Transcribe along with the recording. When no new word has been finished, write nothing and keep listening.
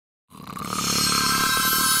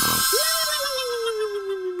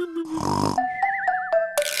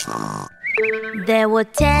There were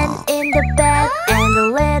 10 in the bed, and the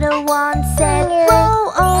little one said,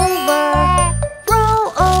 "Roll over, roll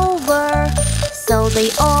over." So they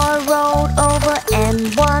all rolled over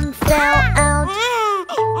and one fell out.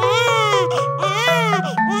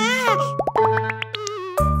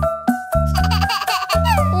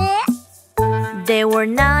 There were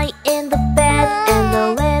 9 in the bed, and the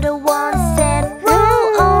little one said,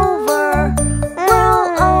 "Roll over, roll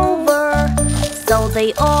over." So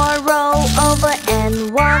they all rolled over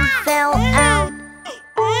and one fell out.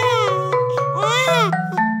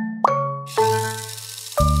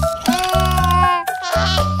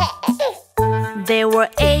 There were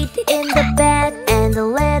 8 in the bed, and the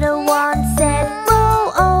little one said, "Roll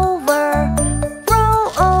over, roll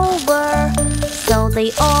over." So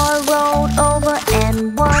they all rolled over and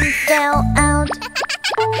one fell out.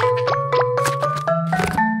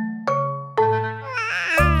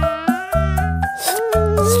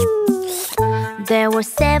 There were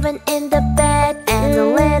 7 in the bed, and the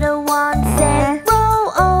little one said, "Roll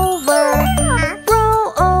over, roll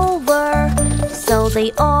over." So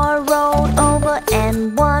they all rolled over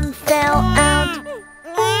and one fell out.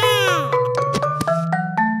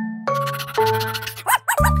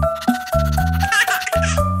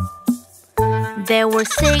 There were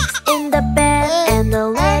 6 in the bed, and the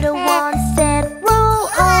little one said, "Roll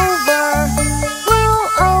over, roll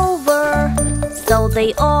over." So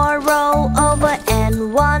they all rolled over and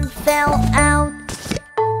one fell out.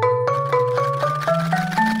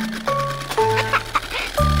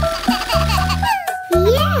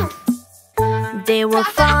 Yeah. There were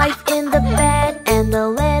 5 in the bed, and the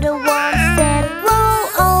little one said, "Roll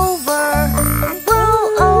over, roll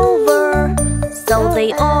over." So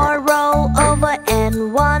they all rolled over and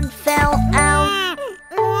one fell out.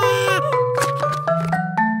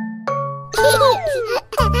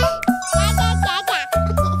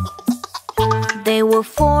 There were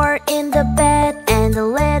 4 in the bed, and the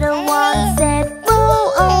little one said, "Roll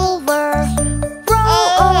over, roll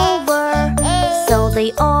over." So they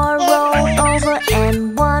all rolled over and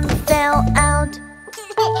one fell out.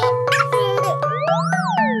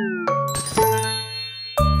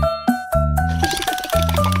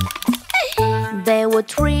 There were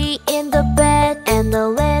 3 in the bed, and the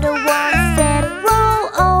little one said, "Roll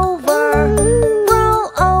over, roll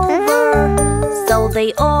over." So they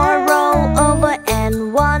all rolled over and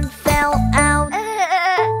one fell out.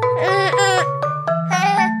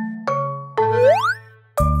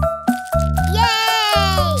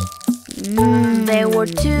 Yay! There were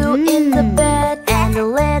 2 in the bed, and the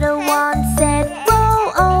little one said, "Roll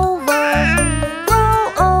over, roll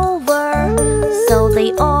over." So they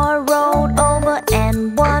all rolled over and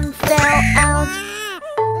one fell out.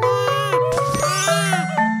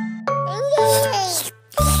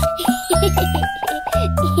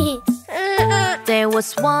 There was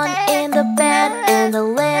 1 in